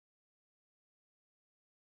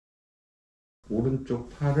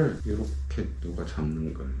오른쪽 팔을 이렇게 누가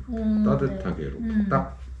잡는 거예요. 따뜻하게 이렇게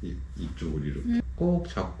딱 이쪽을 이렇게 꼭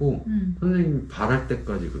잡고 선생님이 바랄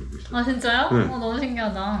때까지 그러고 있어요. 아 진짜요? 네. 너무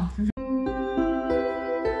신기하다.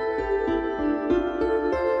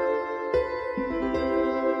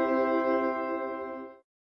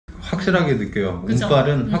 확실하게 느껴요. 그쵸?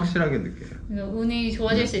 운빨은 확실하게 느껴요. 운이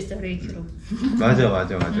좋아질 수 있어요, 레이키로. 맞아.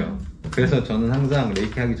 그래서 저는 항상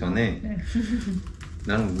레이키 하기 전에 네.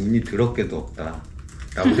 나는 운이 더럽게도 없다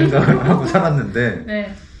라고 생각을 하고 살았는데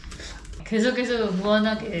네. 계속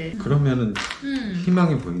무한하게. 그러면은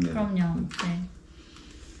희망이 보이네요. 그럼요. 네.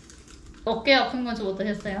 어깨 아픈 건 좀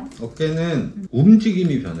어떠셨어요? 어깨는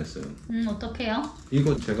움직임이 변했어요. 어떡해요?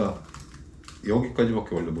 이거 제가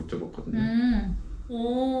여기까지밖에 원래 못 잡았거든요.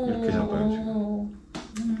 오. 이렇게 잡아요,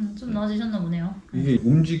 좀 나아지셨나 보네요. 이게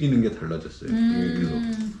움직이는 게 달라졌어요. 여기서.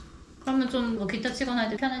 그러면 좀 뭐 기타 치거나 할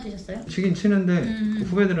때 편해지셨어요? 치긴 치는데 그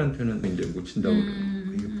후배들한테는 이제 못 친다고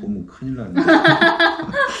그러고 이게 보면 큰일 나는데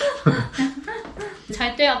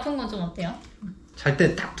잘 때 아픈 건 좀 어때요? 잘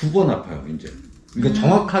때 딱 2번 아파요 이제. 그러니까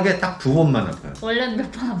정확하게 딱 2번만 아파요. 원래는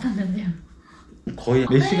몇 번 아팠는데요? 거의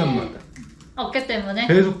몇 시간마다 어깨 때문에?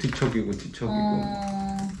 계속 뒤척이고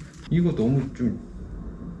이거 너무 좀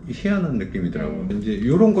희한한 느낌이더라고요. 이제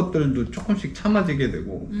이런 것들도 조금씩 참아지게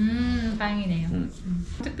되고. 다행이네요.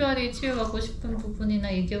 특별히 치유받고 싶은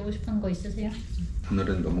부분이나 얘기하고 싶은 거 있으세요?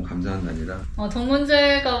 오늘은 너무 감사한 날이라. 돈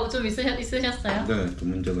문제가 좀 있으셨어요? 네, 또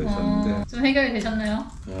문제가 있었는데. 좀 해결이 되셨나요?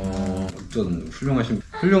 어떤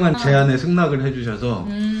훌륭한 제안에 승낙을 해주셔서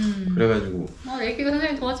그래가지고. 레이키가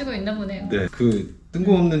선생님 도와주고 있나 보네요. 네, 그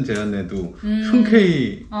뜬금없는 제안에도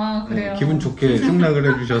흔쾌히 그래요? 기분 좋게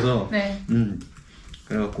승낙을 해주셔서. 네.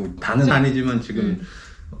 그래갖고 다는 아니지만 지금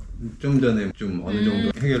좀 전에 좀 어느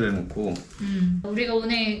정도 해결해놓고. 우리가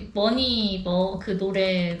오늘 머니 그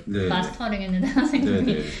노래 네, 마스터링 했는데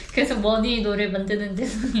선생님이 계속 머니 노래 만드는데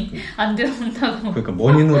손이 안 들어온다고. 그러니까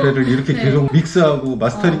머니 노래를 이렇게 계속 믹스하고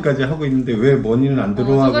마스터링까지 하고 있는데 왜 머니는 안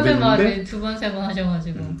들어와 똑같은 그랬는데 말을 2번, 3번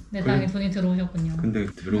하셔가지고 당연히 돈이 들어오셨군요. 근데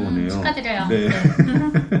들어오네요. 축하드려요. 네.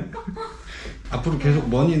 앞으로 계속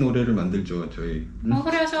머니 노래를 만들죠 저희.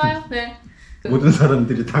 그래요, 좋아요. 네. 모든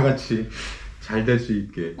사람들이 다 같이 잘 될 수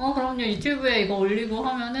있게. 그럼요. 유튜브에 이거 올리고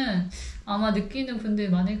하면은 아마 느끼는 분들이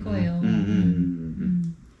많을 거예요.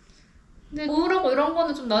 근데 우울하고 이런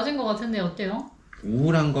거는 좀 낮은 것 같은데 어때요?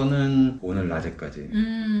 우울한 거는 오늘 낮에까지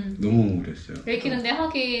너무 우울했어요. 레이키 근데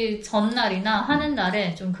하기 전날이나 하는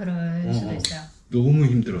날에 좀 그럴 수도 있어요. 너무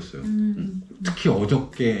힘들었어요. 특히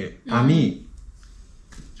어저께 밤이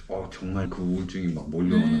정말 그 우울증이 막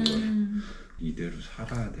몰려오는 거예요. 이대로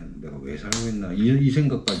살아야 되는 내가 왜 살고 있나 이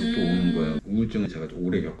생각까지 또 오는 거예요. 우울증은 제가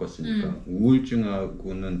오래 겪었으니까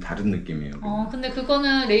우울증하고는 다른 느낌이에요. 근데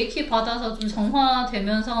그거는 레이키 받아서 좀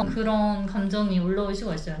정화되면서 그런 감정이 올라올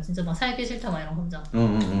수가 있어요. 진짜 막 살기 싫다 막 이런 감정.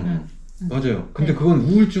 맞아요. 근데 그건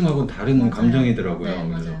우울증하고는 다른 맞아요. 감정이더라고요. 네,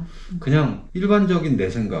 그래서 맞아요. 그냥 일반적인 내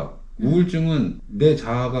생각. 우울증은 내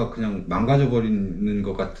자아가 그냥 망가져버리는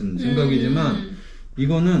것 같은 생각이지만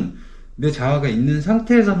이거는 내 자아가 있는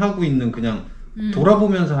상태에서 하고 있는 그냥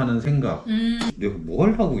돌아보면서 하는 생각. 내가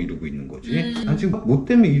뭘 하고 이러고 있는 거지? 난 지금 뭐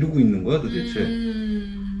때문에 이러고 있는 거야 도대체?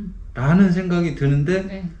 라는 생각이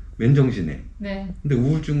드는데 맨정신에. 근데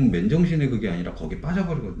우울증은 맨정신에 그게 아니라 거기에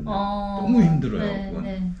빠져버리거든요. 너무 힘들어요.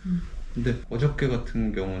 그건. 근데 어저께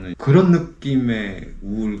같은 경우는 그런 느낌의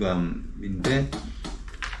우울감인데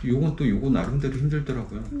요건 또 요거 나름대로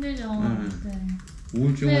힘들더라고요. 힘들죠.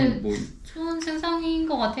 우울증은 뭐 좋은 증상인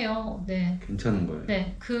것 같아요. 네. 괜찮은 거예요.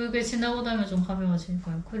 네. 그게 지나고 나면 좀 가벼워질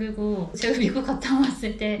거예요. 그리고 제가 미국 갔다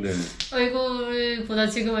왔을 때 얼굴보다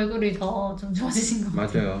지금 얼굴이 더 좀 좋아지신 것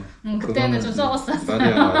같아요. 맞아요. 그때는 좀 썩었어요.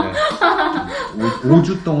 맞아요.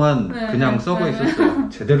 5주 동안 그냥 썩어 있었어요.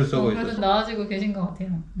 제대로 썩어 있었어요. 그래도 나아지고 계신 것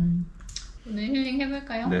같아요. 오늘 힐링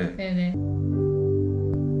해볼까요? 네네.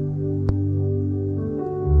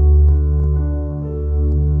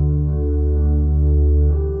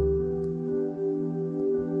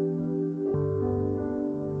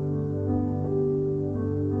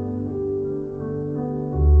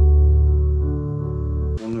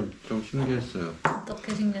 신기했어요.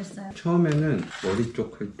 어떻게 생겼어요? 처음에는 머리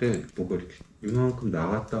쪽 할 때 뭐가 이렇게 이만큼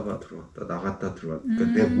나갔다가 들어왔다 나갔다 들어왔다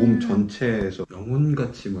그러니까 내 몸 전체에서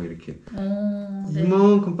영혼같이 막 이렇게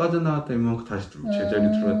이만큼 빠져나왔다 이만큼 다시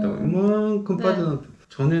제자리 들어왔다가 이만큼 빠져나왔다.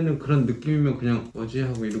 전에는 그런 느낌이면 그냥 뭐지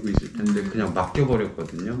하고 이러고 있을 텐데 그냥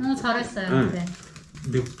맡겨버렸거든요. 잘했어요. 네.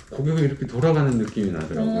 근데 고개가 이렇게 돌아가는 느낌이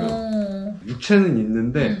나더라고요. 육체는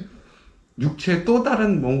있는데 육체에 또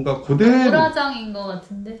다른 뭔가 그대로 오라장인 것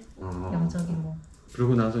같은데 영적인 뭐.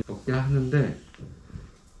 그러고 나서 어깨 하는데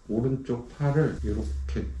오른쪽 팔을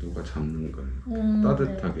이렇게 누가 잡는 거예요.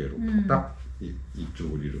 따뜻하게 이렇게 딱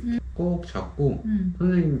이쪽을 이렇게 꼭 잡고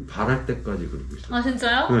선생님이 바랄 때까지 그러고 있어요. 아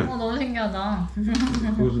진짜요? 네. 너무 신기하다.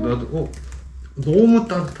 그래서 나도 너무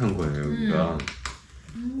따뜻한 거예요 여기가.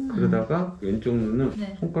 그러다가 왼쪽 눈은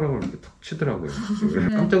네. 손가락을 이렇게 턱 치더라고요.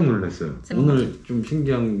 깜짝 놀랐어요. 오늘 좀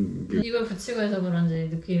신기한 게 이걸 붙이고 해서 그런지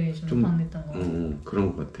느낌이 좀 강했던 것 같아요.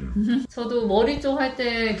 그런 것 같아요. 저도 머리 쪽 할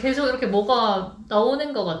때 계속 이렇게 뭐가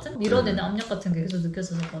나오는 것 같은? 밀어내는 압력 같은 게 계속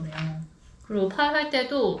느껴졌거든요. 그리고 팔 할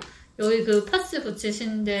때도 여기 그 파스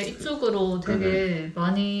붙이신데 이쪽으로 되게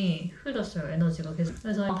많이 흘렀어요. 에너지가 계속.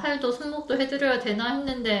 그래서 팔도 손목도 해드려야 되나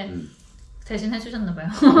했는데 대신 해주셨나봐요.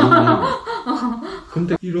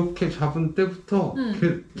 근데 이렇게 잡은 때부터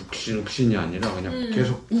욱신욱신이 아니라 그냥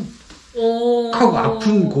계속 하고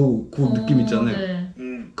아픈 그 느낌 있잖아요. 네.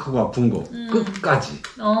 하고 아픈 거 끝까지.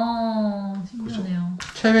 신기하네요.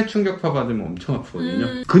 체외 충격파 받으면 엄청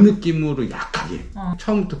아프거든요. 그 느낌으로 약하게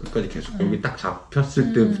처음부터 끝까지 계속 여기 딱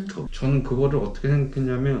잡혔을 때부터 저는 그거를 어떻게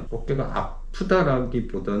생각했냐면 어깨가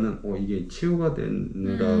아프다라기보다는 이게 치유가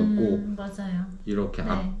되느라고 맞아요. 이렇게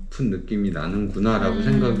아픈 느낌이 나는구나 라고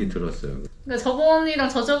생각이 들었어요. 그러니까 저번이랑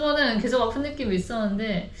저저번은 계속 아픈 느낌이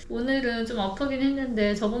있었는데 오늘은 좀 아프긴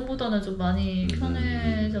했는데 저번보다는 좀 많이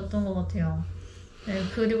편해졌던 것 같아요. 네,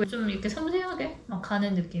 그리고 좀 이렇게 섬세하게 막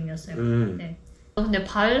가는 느낌이었어요. 네. 근데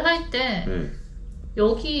발 할 때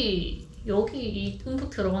여기 이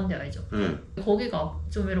움푹 들어간 데 알죠? 거기가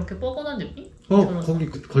좀 이렇게 뻐근한 느낌? 거기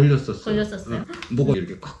걸렸었어요. 걸렸었어요? 뭐가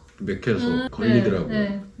이렇게 꽉 맥혀서 걸리더라고요.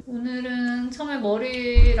 네. 오늘은 처음에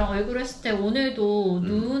머리랑 얼굴 했을 때 오늘도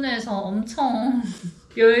눈에서 엄청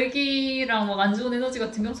열기랑 막 안 좋은 에너지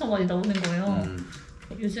같은 게 엄청 많이 나오는 거예요.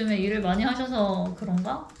 요즘에 일을 많이 하셔서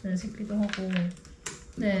그런가? 싶기도 하고.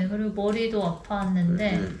 네, 그리고 머리도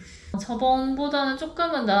아팠는데 저번보다는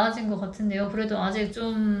조금은 나아진 것 같은데요. 그래도 아직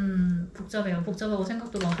좀 복잡해요. 복잡하고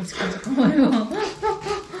생각도 많고 지끈지끈해요.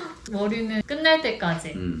 머리는 끝날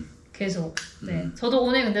때까지 계속. 네, 저도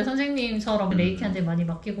오늘 근데 선생님처럼 레이키한테 많이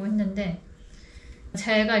맡기고 했는데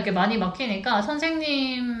제가 이렇게 많이 맡기니까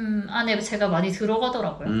선생님 안에 제가 많이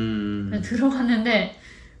들어가더라고요. 들어갔는데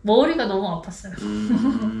머리가 너무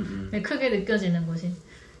아팠어요. 네, 크게 느껴지는 곳이.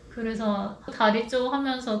 그래서 다리 쪽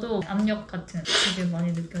하면서도 압력 같은 되게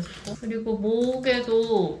많이 느껴졌고 그리고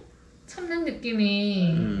목에도 참는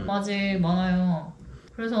느낌이 아직 많아요.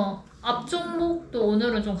 그래서 앞쪽 목도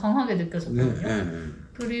오늘은 좀 강하게 느껴졌거든요.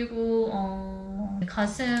 그리고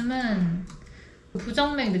가슴은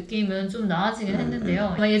부정맥 느낌은 좀 나아지긴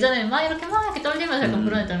했는데요. 예전에 막 이렇게 떨리면서 약간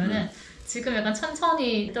그러했다면은 지금 약간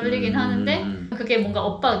천천히 떨리긴 하는데 그게 뭔가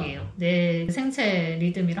엇박이에요. 내 생체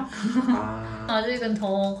리듬이랑. 아직은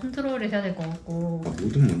더 컨트롤이 돼야 될 것 같고.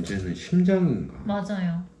 모든 문제는 심장인가?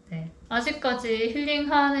 맞아요. 네. 아직까지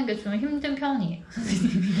힐링하는 게 좀 힘든 편이에요,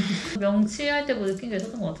 선생님이. 명치할 때 뭐 느낀 게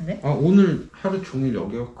있었던 것 같은데? 오늘 하루 종일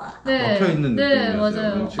여기가 막혀있는 느낌이었어요. 네,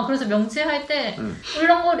 맞아요. 그래서 명치할 때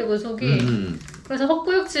울렁거리고 속이 그래서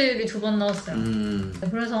헛구역질이 2번 나왔어요.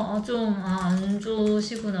 그래서 좀 안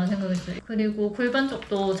좋으시구나 생각했어요. 그리고 골반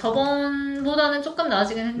쪽도 저번보다는 조금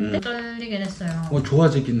나아지긴 했는데 떨리긴 했어요.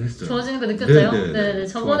 좋아지긴 했어요. 좋아지는 거 느꼈어요? 네네.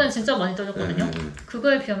 저번엔 진짜 많이 떨렸거든요.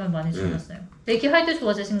 그거에 비하면 많이 좋았어요. 레이키 할 때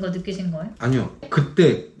좋아지신 거 느끼신 거예요? 아니요.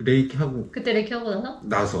 그때 레이키 하고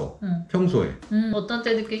나서 평소에 어떤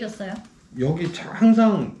때 느끼셨어요? 여기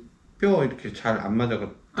항상 뼈 이렇게 잘 안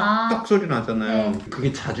맞아가 떡떡 소리 나잖아요.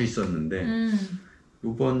 그게 자주 있었는데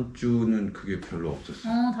이번 주는 그게 별로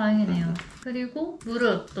없었어요. 다행이네요. 그리고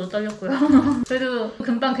무릎도 떨렸고요. 그래도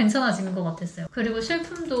금방 괜찮아진 것 같았어요. 그리고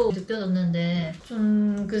슬픔도 느껴졌는데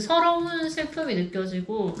좀 그 서러운 슬픔이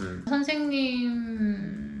느껴지고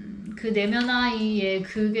선생님 그 내면 아이의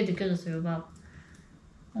그게 느껴졌어요. 막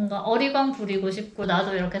뭔가 어리광 부리고 싶고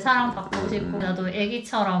나도 이렇게 사랑받고 싶고 나도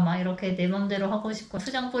애기처럼 막 이렇게 내 맘대로 하고 싶고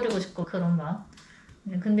투정 부리고 싶고 그런 마음.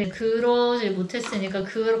 근데 그러지 못했으니까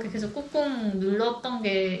그렇게 계속 꾹꾹 눌렀던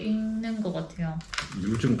게 있는 것 같아요.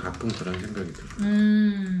 요즘 가끔 그런 생각이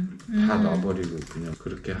들어요. 다 놔버리고 그냥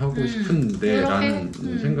그렇게 하고 싶은데 라는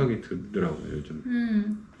생각이 들더라고요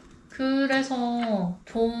요즘. 그래서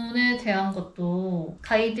돈에 대한 것도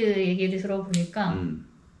가이드 얘기를 들어보니까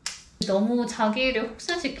너무 자기를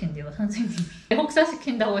혹사시킨대요 선생님이.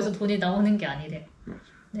 혹사시킨다고 해서 돈이 나오는 게 아니래요. 맞아요.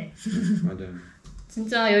 네. 맞아요.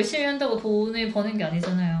 진짜 열심히 한다고 돈을 버는 게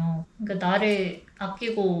아니잖아요. 그러니까 나를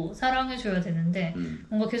아끼고 사랑해줘야 되는데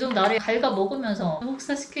뭔가 계속 나를 갉아먹으면서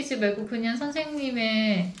혹사시키지 말고 그냥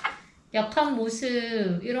선생님의 약한 모습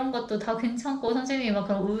이런 것도 다 괜찮고 선생님이 막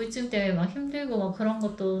그런 우울증 때문에 막 힘들고 막 그런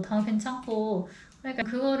것도 다 괜찮고 그러니까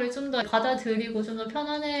그거를 좀 더 받아들이고 좀 더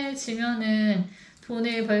편안해지면은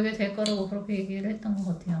돈을 벌게 될 거라고 그렇게 얘기를 했던 것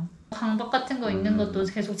같아요. 강박 같은 거 있는 것도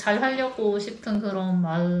계속 잘 하려고 싶은 그런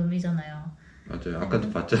마음이잖아요. 맞아요. 아까도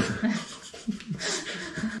봤잖아요.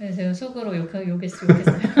 네, 제가 속으로 욕했어요.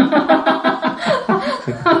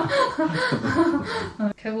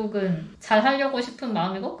 결국은 잘 하려고 싶은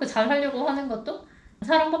마음이고 그 잘 하려고 하는 것도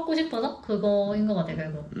사랑받고 싶어서 그거인 것 같아요.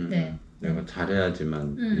 결국. 네. 내가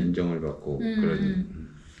잘해야지만 인정을 받고 그러니.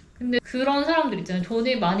 근데 그런 사람들 있잖아요.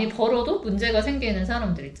 돈이 많이 벌어도 문제가 생기는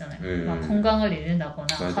사람들 있잖아요. 막 건강을 잃는다거나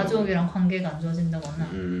맞아. 가족이랑 관계가 안 좋아진다거나.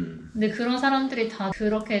 근데 그런 사람들이 다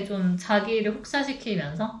그렇게 좀 자기를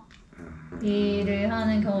혹사시키면서 일을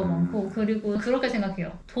하는 경우가 많고, 그리고 그렇게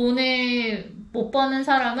생각해요. 돈을 못 버는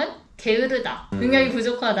사람은 게으르다, 능력이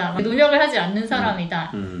부족하다, 노력을 하지 않는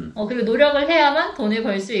사람이다. 그리고 노력을 해야만 돈을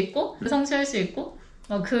벌 수 있고 성취할 수 있고,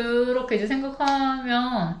 그렇게 이제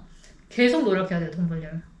생각하면 계속 노력해야 돼요. 돈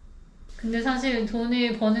벌려면. 근데 사실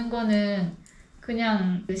돈을 버는 거는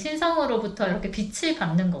그냥 신성으로부터 이렇게 빛을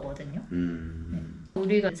받는 거거든요.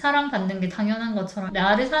 우리가 사랑받는 게 당연한 것처럼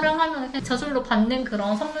나를 사랑하면 그냥 저절로 받는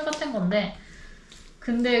그런 선물 같은 건데,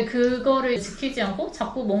 근데 그거를 지키지 않고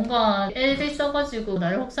자꾸 뭔가 애를 써가지고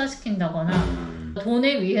나를 혹사시킨다거나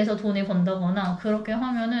돈을 위해서 돈을 번다거나 그렇게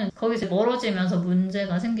하면은 거기서 멀어지면서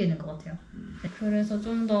문제가 생기는 것 같아요. 그래서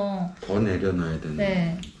좀 더 내려놔야 되는.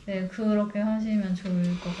 네, 그렇게 하시면 좋을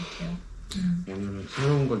것 같아요. 오늘은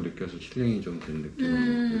새로운 걸 느껴서 힐링이 좀 된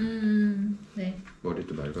느낌이고, 네.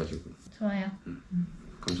 머리도 맑아지고. 좋아요.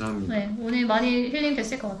 감사합니다. 네, 오늘 많이 힐링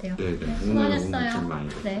됐을 것 같아요. 네, 수고하셨어요. 오늘 좀 많이.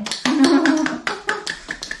 네.